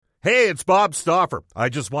Hey, it's Bob Stauffer. I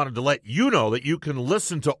just wanted to let you know that you can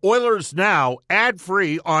listen to Oilers Now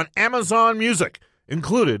ad-free on Amazon Music,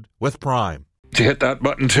 included with Prime. To hit that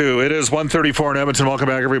button, too. It is 1:34 in Edmonton. Welcome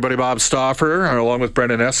back, everybody. Bob Stauffer, along with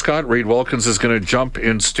Brendan Escott. Reid Wilkins is going to jump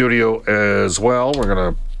in studio as well. We're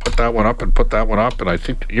going to put that one up and put that one up, and I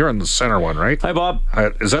think you're in the center one, right? Hi, Bob.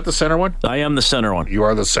 Is that the center one? I am the center one. You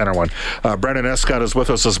are the center one. Brendan Escott is with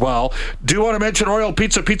us as well. Do want to mention Royal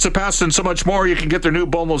Pizza, Pizza Pasta, and so much more. You can get their new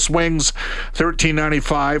boneless wings,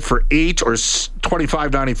 $13.95 for 8 or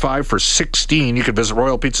 $25.95 for 16. You can visit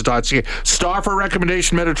royalpizza.ca. Stauffer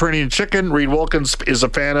recommendation, Mediterranean chicken. Reid Wilkins is a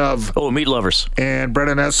fan of... meat lovers. And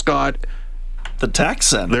Brendan Escott... The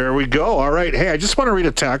Texan. There we go. All right. Hey, I just want to read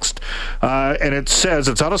a text, and it says,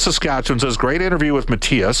 it's out of Saskatchewan. It says, great interview with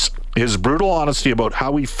Matthias. His brutal honesty about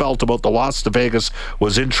how he felt about the loss to Vegas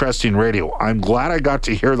was interesting radio. I'm glad I got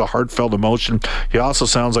to hear the heartfelt emotion. He also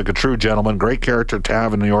sounds like a true gentleman. Great character to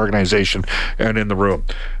have in the organization and in the room.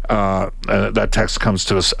 That text comes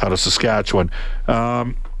to us out of Saskatchewan.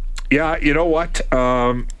 Yeah, you know what?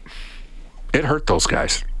 It hurt those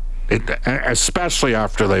guys, especially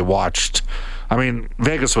after they watched... I mean,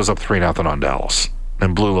 Vegas was up 3-0 on Dallas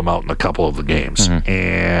and blew them out in a couple of the games. Mm-hmm.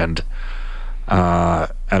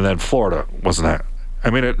 And then Florida wasn't that.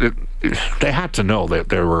 I mean, they had to know that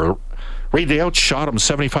they were... Reid, they outshot them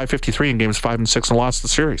 75-53 in games 5 and 6 and lost the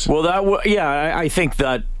series. Well, I think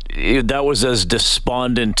that was as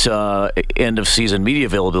despondent end-of-season media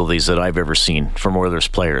availabilities that I've ever seen from Oilers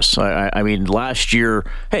players. I mean, last year,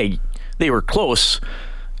 hey, they were close...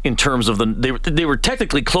 in terms of they were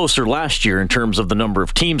technically closer last year in terms of the number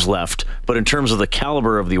of teams left, but in terms of the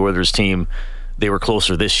caliber of the Oilers team, they were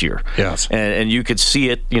closer this year. Yes. And you could see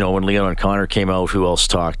it, when Leon O'Connor came out. Who else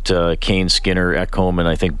talked? Kane, Skinner, Ekholm, and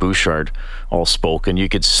I think Bouchard all spoke. And you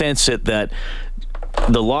could sense it that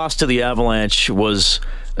the loss to the Avalanche was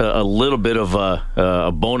a little bit of a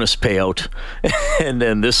bonus payout, and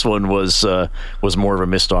then this one was more of a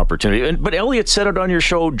missed opportunity. But Elliott said it on your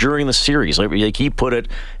show during the series. Like he put it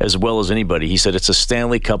as well as anybody. He said it's a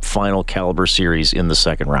Stanley Cup final caliber series in the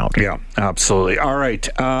second round. Yeah, absolutely. All right.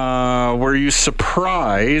 Were you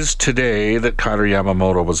surprised today that Kailer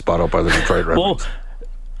Yamamoto was bought out by the Detroit Red Wings?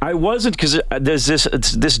 I wasn't, because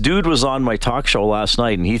this dude was on my talk show last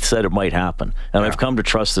night, and he said it might happen. And I've come to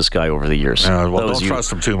trust this guy over the years. Don't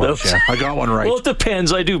trust him too much. I got one right. Well, it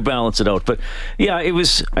depends. I do balance it out. But, yeah, it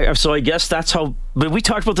was... So I guess that's how... But we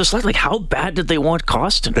talked about this, like, how bad did they want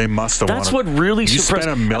Kostin? They must have That's what really surprised...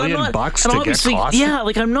 You spent $1 million to get Kostin? Yeah,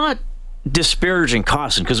 like, I'm not disparaging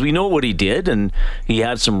Kostin, because we know what he did, and he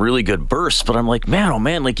had some really good bursts. But I'm like, man, oh,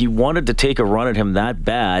 man, like, you wanted to take a run at him that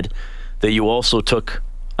bad that you also took...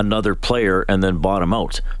 another player and then bought him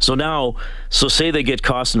out. So say they get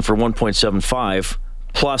Kostin for 1.75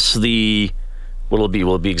 plus the will it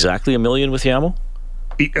be exactly $1 million with Yamo?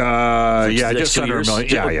 Yeah, just under $1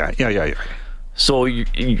 million. Yeah. So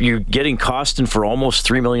you're getting Kostin for almost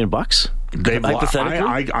 $3 million bucks?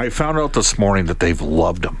 Hypothetically? I found out this morning that they've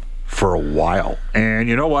loved him for a while. And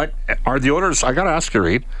you know what? Are the Oilers, I got to ask you,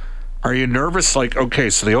 Reid, are you nervous? Like, okay,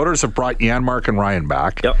 so the Oilers have brought Janmark and Ryan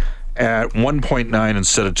back. Yep. At 1.9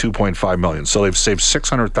 instead of 2.5 million. So they've saved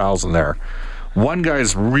 $600,000 there. One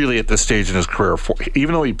guy's really at this stage in his career,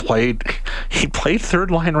 even though he played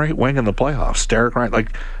third line right wing in the playoffs. Derek Ryan,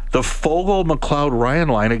 like the Fogle, McLeod, Ryan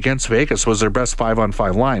line against Vegas was their best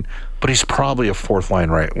 5-on-5 line, but he's probably a fourth line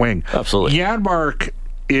right wing. Absolutely. Janmark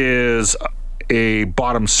is a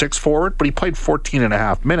bottom 6 forward, but he played 14 and a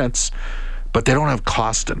half minutes. But they don't have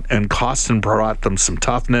Kostin, and Kostin brought them some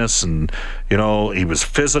toughness, and, he was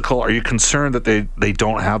physical. Are you concerned that they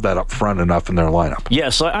don't have that up front enough in their lineup?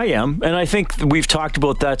 Yes, I am, and I think we've talked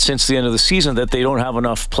about that since the end of the season, that they don't have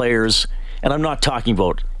enough players, and I'm not talking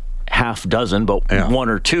about half dozen, but one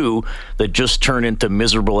or two that just turn into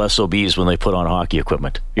miserable SOBs when they put on hockey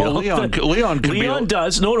equipment. Leon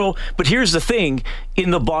does. No, but here's the thing,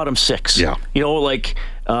 in the bottom 6. Yeah.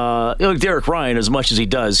 Derek Ryan, as much as he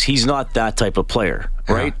does, he's not that type of player,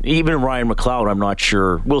 right? Yeah. Even Ryan McLeod, I'm not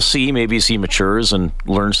sure. We'll see. Maybe as he matures and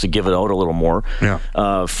learns to give it out a little more.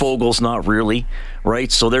 Yeah. Fogel's not really, right?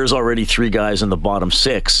 So there's already 3 guys in the bottom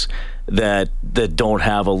 6 that don't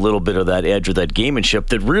have a little bit of that edge or that gamemanship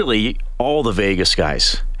that really all the Vegas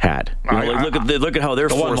guys had. Look at how their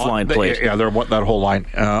fourth line played. Yeah, that whole line.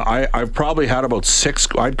 I've probably had about 6.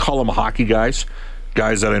 I'd call them hockey guys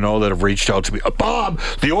that I know that have reached out to me. Bob,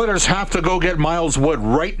 the Oilers have to go get Miles Wood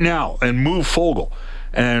right now and move Fogle.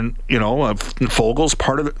 And Fogel's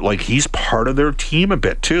part of it. Like, he's part of their team a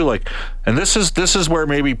bit too. Like, and this is where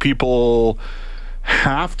maybe people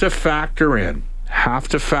have to factor in have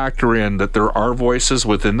to factor in that there are voices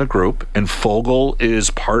within the group, and Fogle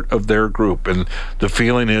is part of their group. And the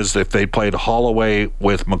feeling is that if they played Holloway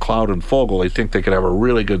with McLeod and Fogle, I think they could have a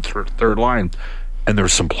really good third line. And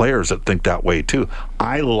there's some players that think that way too.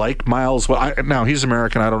 I like Miles Wood. Now, he's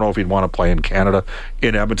American. I don't know if he'd want to play in Canada,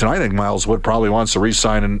 in Edmonton. I think Miles Wood probably wants to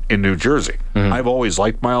re-sign in New Jersey. Mm-hmm. I've always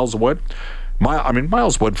liked Miles Wood.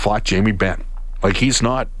 Miles Wood fought Jamie Benn. Like, he's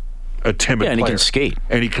not a timid player. And he can skate.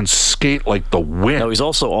 And he can skate like the wind. No, he's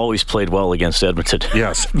also always played well against Edmonton.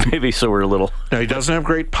 Yes. Maybe so we're a little... Now, he doesn't have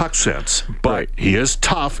great puck sense, but right. He is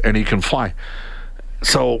tough and he can fly.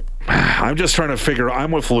 So I'm just trying to figure. I'm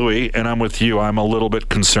with Louis and I'm with you. I'm a little bit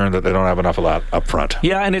concerned that they don't have enough of that up front.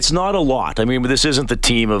 Yeah, and it's not a lot. I mean, this isn't the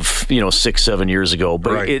team of 6-7 years ago,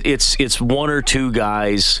 but right. it's one or two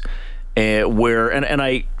guys where and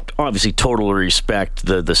I obviously totally respect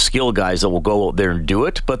the skill guys that will go out there and do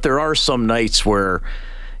it. But there are some nights where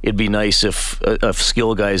it'd be nice if a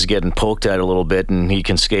skill guy is getting poked at a little bit and he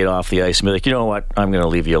can skate off the ice and be like, you know what, I'm going to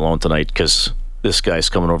leave you alone tonight because this guy's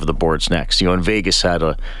coming over the boards next. And Vegas had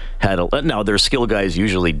a now their skill guys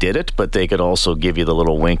usually did it, but they could also give you the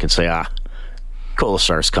little wink and say,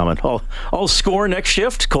 Kolasar's coming. I'll score next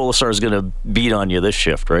shift. Kolasar's going to beat on you this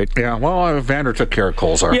shift, right? Yeah, well, Vander took care of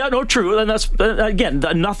Kolasar. Yeah, no, true. And that's, again,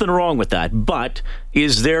 nothing wrong with that. But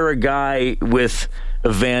is there a guy with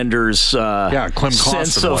Vander's Klim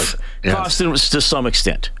sense of Costin to some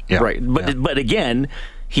extent? Yeah. Right. But again,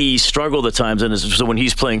 he struggled at times, and so when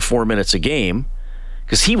he's playing 4 minutes a game,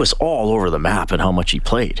 because he was all over the map and how much he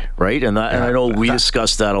played, right? And I know we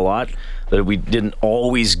discussed that a lot, that we didn't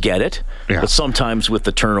always get it, but sometimes with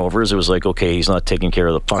the turnovers, it was like, okay, he's not taking care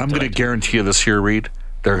of the puck. I'm going to guarantee you this year, Reid,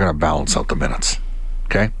 they're going to balance out the minutes,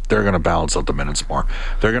 okay? They're going to balance out the minutes more.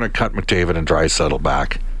 They're going to cut McDavid and Draisaitl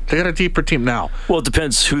back. They got a deeper team now. Well, it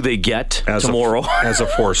depends who they get tomorrow. As a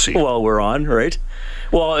 4 seed. Well, we're on, right?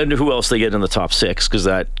 Well, and who else they get in the top 6, because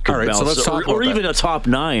that could balance. So let's talk or even a top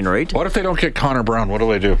 9, right? What if they don't get Connor Brown? What do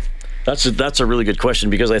they do? That's a really good question,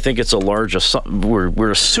 because I think it's a large...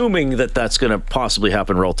 We're assuming that's going to possibly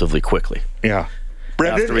happen relatively quickly. Yeah.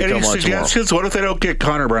 Brendan, any suggestions? What if they don't get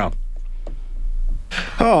Connor Brown?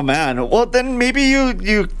 Oh, man. Well, then maybe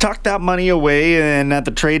you tuck that money away, and at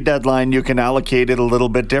the trade deadline, you can allocate it a little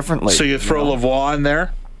bit differently. So you throw Lavoie in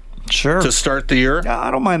there? Sure. To start the year? Yeah,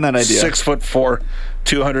 I don't mind that idea. 6'4",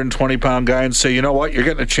 220-pound guy, and say, you know what, you're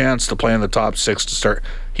getting a chance to play in the top 6 to start.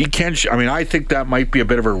 He can. I think that might be a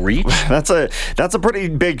bit of a reach. That's a pretty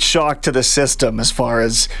big shock to the system as far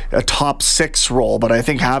as a top 6 role. But I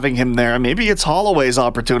think having him there, maybe it's Holloway's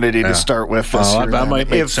opportunity to start with this year. That might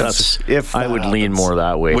make sense. If I would lean more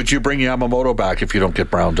that way. Would you bring Yamamoto back if you don't get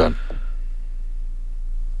Brown done?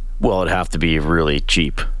 Well, it'd have to be really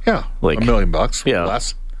cheap. Yeah, like $1 million. Yeah,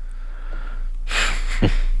 less.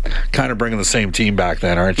 Kind of bringing the same team back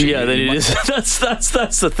then, aren't you? Yeah, it is.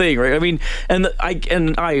 That's the thing, right? I mean,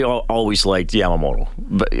 I always liked Yamamoto,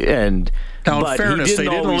 but in fairness, they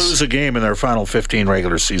didn't lose a game in their final 15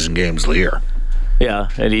 regular season games of the year. Yeah,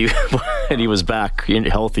 and he was back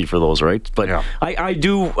healthy for those, right? But yeah. I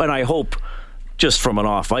do, and I hope, just from an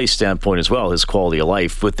off-ice standpoint as well, his quality of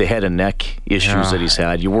life with the head and neck issues that he's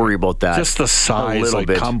had. You worry about that. Just the size,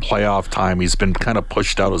 come playoff time, he's been kind of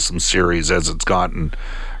pushed out of some series as it's gotten,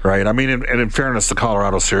 right? I mean, and in fairness, the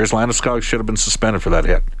Colorado series, Landeskog should have been suspended for that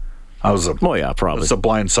hit. Probably. It's a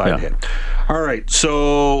blindside hit. All right,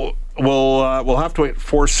 so we'll have to wait.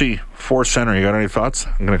 4 center. You got any thoughts?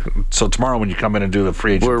 So tomorrow when you come in and do the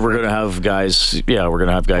free agent, we're going to have guys. Yeah, we're going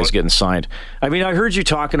to have guys getting signed. I mean, I heard you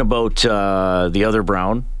talking about the other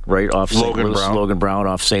Brown, right off St. Louis, Logan Brown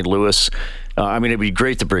off St. Louis. I mean, it'd be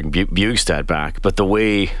great to bring Bjugstad back, but the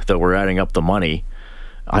way that we're adding up the money,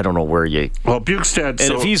 I don't know where you. Well, Bjugstad.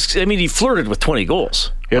 And if he flirted with 20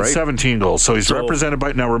 goals. He had 17 goals, so he's represented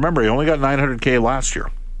by. Now remember, he only got $900K last year.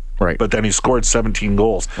 Right. But then he scored 17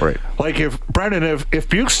 goals. Right. Like if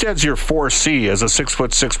Bjugstad's your 4C as a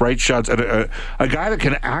 6'6" right shot, a guy that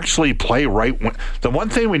can actually play right wing. The one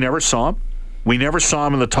thing we never saw him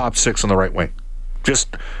in the top 6 on the right wing.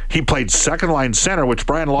 Just he played second line center, which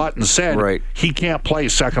Brian Lawton said he can't play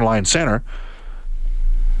second line center.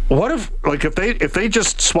 What if they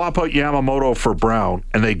just swap out Yamamoto for Brown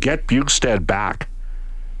and they get Bjugstad back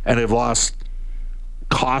and they've lost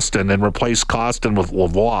Costin and replace Costin with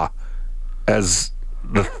Lavoie as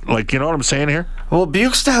you know what I'm saying here? Well,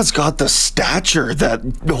 Bukestad's got the stature that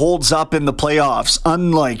holds up in the playoffs,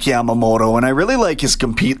 unlike Yamamoto, and I really like his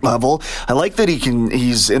compete level. I like that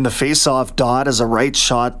he's in the face-off dot as a right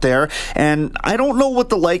shot there, and I don't know what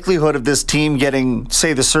the likelihood of this team getting,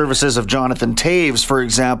 say, the services of Jonathan Taves, for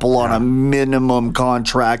example, on a minimum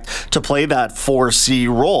contract to play that 4C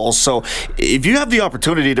role. So if you have the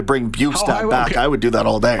opportunity to bring Bukestad back, I would do that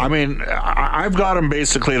all day. I mean, I've got them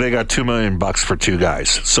basically, they got $2 million for 2 guys.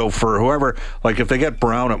 So for whoever, like if they get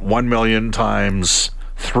Brown at $1 million times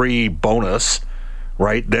 3 bonus,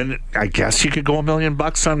 right? Then I guess you could go $1 million on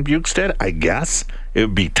Bukestad. I guess it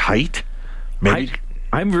would be tight. Maybe.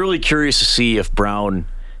 I'm really curious to see if Brown,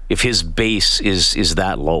 if his base is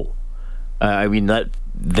that low. I mean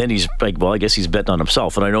then he's like, well, I guess he's betting on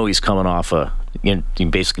himself, and I know he's coming off he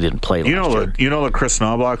basically didn't play. You know the Chris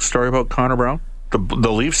Knobloch story about Connor Brown.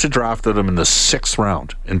 The Leafs had drafted him in the 6th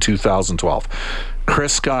round in 2012.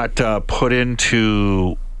 Chris got put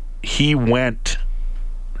into. He went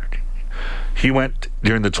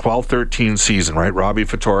during the 12-13 season, right? Robbie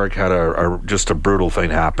Ftorek had just a brutal thing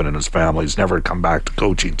happen in his family. He's never come back to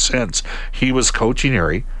coaching since. He was coaching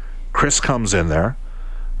Erie. Chris comes in there,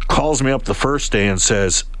 calls me up the first day and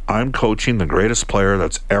says, I'm coaching the greatest player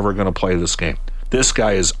that's ever going to play this game. This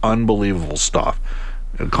guy is unbelievable stuff.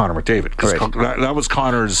 Connor McDavid. Right. That was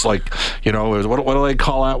Connor's, like, you know, what do they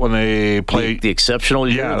call that when they play? The exceptional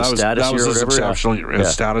year, that was his exceptional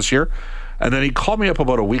status year. And then he called me up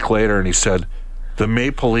about a week later and he said, the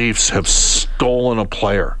Maple Leafs have stolen a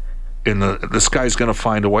player. This guy's going to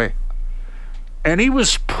find a way. And he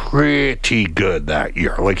was pretty good that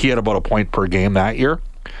year. Like, he had about a point per game that year.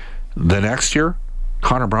 The next year,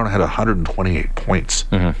 Connor Brown had 128 points.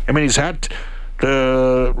 Mm-hmm. I mean, he's had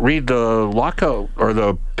the lockout or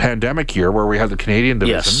the pandemic year where we had the Canadian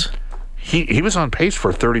division. Yes. He was on pace for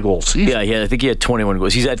a 30-goal season. Yeah, I think he had 21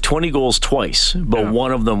 goals. He's had 20 goals twice, but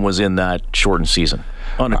one of them was in that shortened season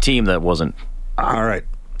on a team that wasn't. All right.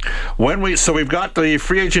 So we've got the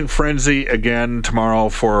free agent frenzy again tomorrow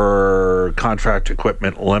for Contract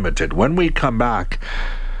Equipment Limited. When we come back,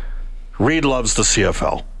 Reid loves the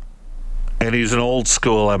CFL, and he's an old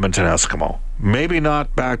school Edmonton Eskimo. Maybe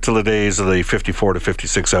not back to the days of the 54 to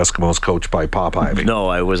 56 Eskimos coached by Pop Ivy. No,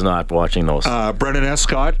 I was not watching those. Brendan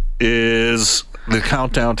Escott is the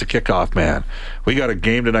countdown to kickoff man. We got a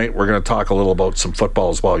game tonight. We're going to talk a little about some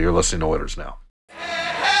football as well. You're listening to Oilers Now.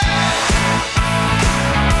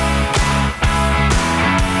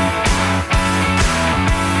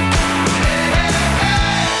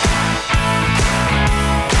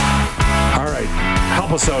 All right.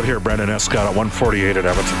 Help us out here, Brendan Escott at 148 at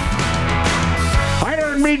Everton. I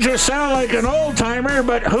don't mean to sound like an old-timer,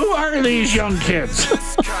 but who are these young kids?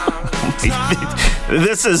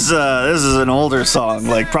 This is an older song,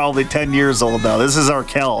 like probably 10 years old now. This is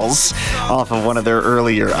Arkells off of one of their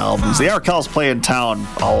earlier albums. The Arkells play in town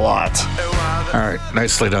a lot. All right,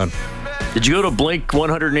 nicely done. Did you go to Blink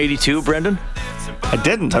 182, Brendan? I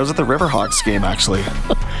didn't. I was at the Riverhawks game, actually.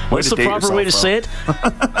 What's the proper way to say it?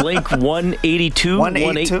 Blink 182?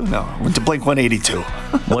 182? No, I went to Blink 182.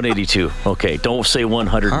 182. Okay, don't say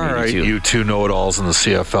 182. All right, you two know-it-alls in the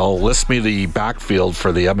CFL. List me the backfield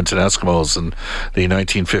for the Edmonton Eskimos in the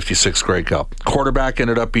 1956 Grey Cup. Quarterback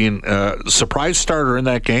ended up being a surprise starter in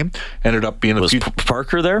that game. Ended up being Was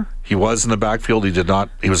Parker there? He was in the backfield. He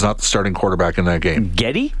was not the starting quarterback in that game.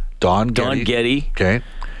 Getty? Don Getty. Okay.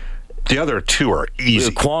 The other two are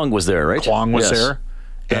easy. Kwong was there, right? Kwong was there.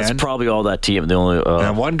 That's probably all that team. The only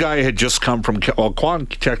and one guy had just come from. Well, Kwong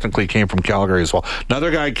technically came from Calgary as well. Another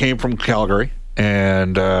guy came from Calgary,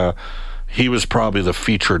 and he was probably the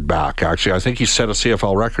featured back. Actually, I think he set a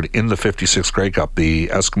CFL record in the 56 Grey Cup. The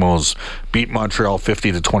Eskimos beat Montreal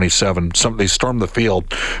 50-27. They stormed the field.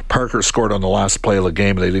 Parker scored on the last play of the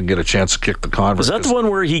game, and they didn't get a chance to kick the convert. Was that the one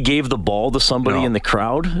where he gave the ball to somebody in the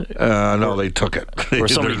crowd? No, they took it. Or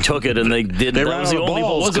somebody took it and they didn't. They that was the only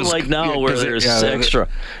ball. It wasn't like now where there's extra.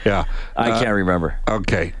 Yeah. I can't remember.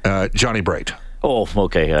 Okay. Johnny Bright. Oh,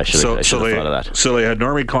 okay. I should have thought of that. So they had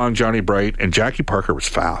Normie Kwong, Johnny Bright, and Jackie Parker was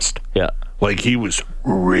fast. Yeah. Like, he was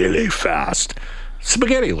really fast.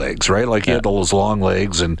 Spaghetti legs, right? Like, he had those long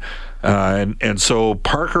legs. And so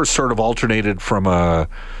Parker sort of alternated from a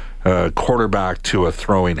quarterback to a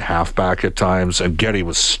throwing halfback at times. And Getty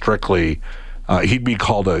was strictly... he'd be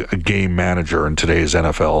called a game manager in today's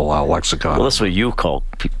NFL lexicon. Well, that's what you call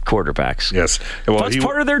quarterbacks. Yes. Well, that's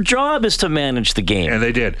part of their job is to manage the game. And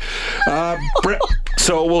they did.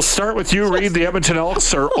 So we'll start with you, Reid. The Edmonton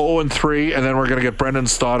Elks are 0-3, and then we're going to get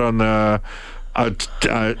Brendan's thought on the...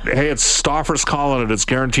 hey, it's Stauffer's calling it. It's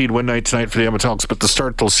guaranteed win night tonight for the Edmonton Elks, but to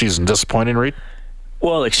start the season, disappointing, Reid?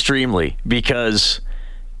 Well, extremely, because...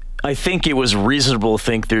 I think it was reasonable to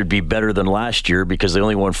think they'd be better than last year because they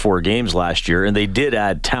only won 4 games last year, and they did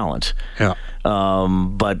add talent. Yeah.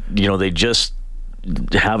 But, they just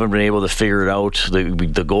haven't been able to figure it out.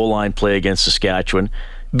 The goal line play against Saskatchewan.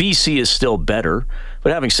 BC is still better.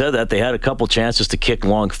 But having said that, they had a couple chances to kick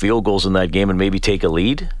long field goals in that game and maybe take a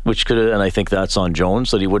lead, which could have, and I think that's on Jones,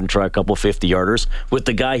 that he wouldn't try a couple 50-yarders with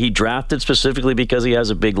the guy he drafted specifically because he has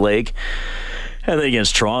a big leg. And then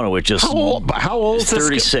against Toronto, it just... How old is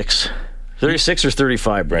 36. 36 or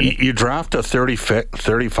 35, Brendan. You draft a 35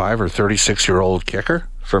 or 36-year-old kicker?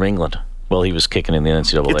 From England. Well, he was kicking in the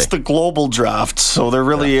NCAA. It's the global draft, so there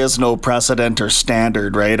really is no precedent or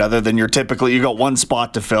standard, right? Other than you got one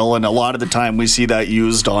spot to fill, and a lot of the time we see that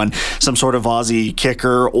used on some sort of Aussie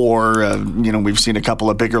kicker, or we've seen a couple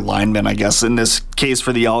of bigger linemen. I guess in this case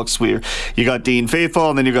for the Elks, you got Dean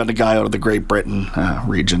Faithfull, and then you got a guy out of the Great Britain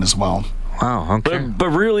region as well. Wow. Okay. But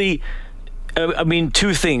really, I mean,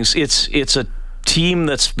 two things. It's a team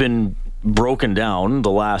that's been broken down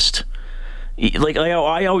the last. Like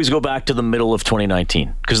I always go back to the middle of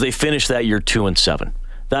 2019 because they finished that year 2-7.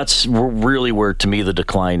 That's really where, to me, the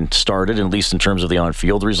decline started, at least in terms of the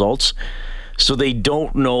on-field results. So they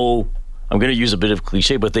don't know. I'm going to use a bit of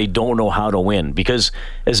cliche, but they don't know how to win because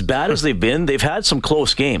as bad as they've been, they've had some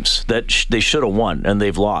close games that they should have won and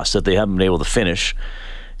they've lost that they haven't been able to finish.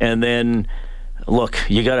 And then, look,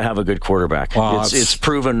 you got to have a good quarterback. Wow, it's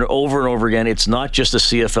proven over and over again. It's not just a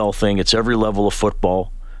CFL thing. It's every level of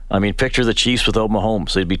football. I mean, picture the Chiefs without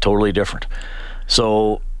Mahomes. They'd be totally different.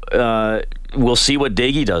 So we'll see what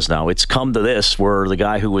Daigie does now. It's come to this where the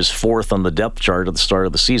guy who was 4th on the depth chart at the start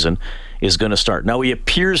of the season is going to start. Now, he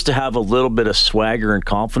appears to have a little bit of swagger and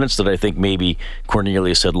confidence that I think maybe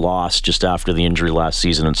Cornelius had lost just after the injury last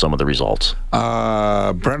season and some of the results.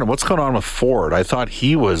 Brendan, what's going on with Ford? I thought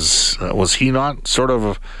he was he not sort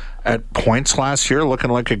of at points last year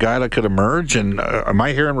looking like a guy that could emerge? And am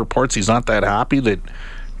I hearing reports he's not that happy that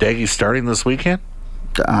Daggie's starting this weekend?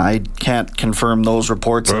 I can't confirm those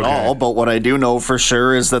reports at all, but what I do know for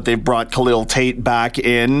sure is that they've brought Khalil Tate back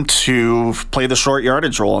in to play the short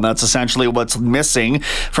yardage role, and that's essentially what's missing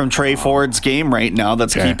from Trey Ford's game right now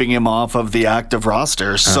that's keeping him off of the active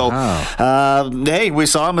roster. So, hey, we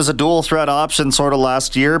saw him as a dual threat option sort of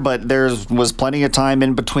last year, but there was plenty of time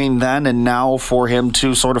in between then and now for him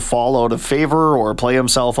to sort of fall out of favor or play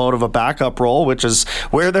himself out of a backup role, which is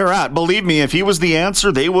where they're at. Believe me, if he was the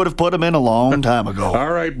answer, they would have put him in a long time ago.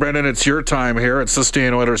 All right, Brendan, it's your time here. It's this day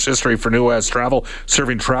in Oilers history for New West Travel,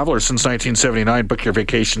 serving travelers since 1979. Book your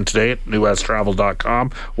vacation today at newwesttravel.com.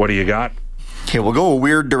 What do you got? Okay, we'll go a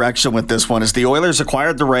weird direction with this one as the Oilers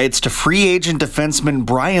acquired the rights to free agent defenseman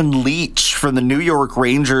Brian Leetch from the New York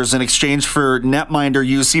Rangers in exchange for netminder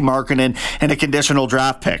UC Markkanen and a conditional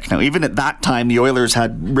draft pick. Now, even at that time, the Oilers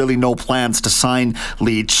had really no plans to sign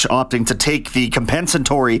Leetch, opting to take the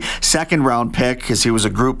compensatory second-round pick as he was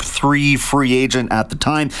a Group 3 free agent at the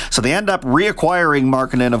time. So they end up reacquiring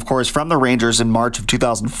Markkanen, of course, from the Rangers in March of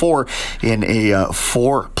 2004 in a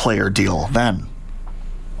 4-player deal then.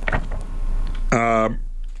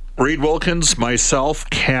 Reid, Wilkins, myself,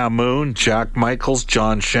 Cam Moon, Jack Michaels,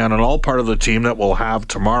 John Shannon, all part of the team that will have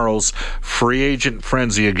tomorrow's free agent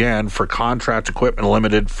frenzy again for Contract Equipment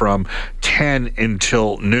Limited from 10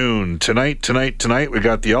 until noon. Tonight, we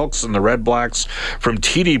got the Elks and the Red Blacks from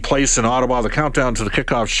TD Place in Ottawa. The countdown to the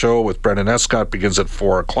kickoff show with Brendan Escott begins at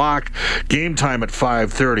 4 o'clock. Game time at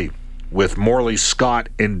 5:30. With Morley Scott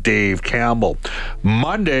and Dave Campbell.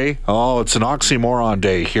 Monday, it's an oxymoron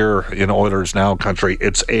day here in Oilers Now country.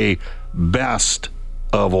 It's a best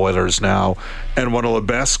of Oilers Now and one of the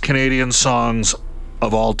best Canadian songs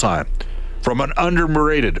of all time. From an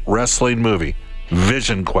underrated wrestling movie,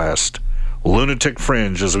 Vision Quest. Lunatic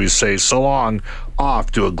Fringe, as we say so long,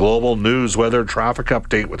 off to a global news, weather, traffic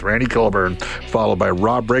update with Randy Kilburn, followed by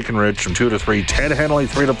Rob Breckenridge from 2 to 3, Ted Henley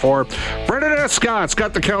 3 to 4. Brendan S. Scott's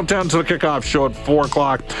got the countdown to the kickoff show at 4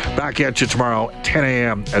 o'clock. Back at you tomorrow, 10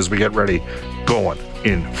 a.m. as we get ready, going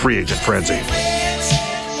in Free Agent Frenzy.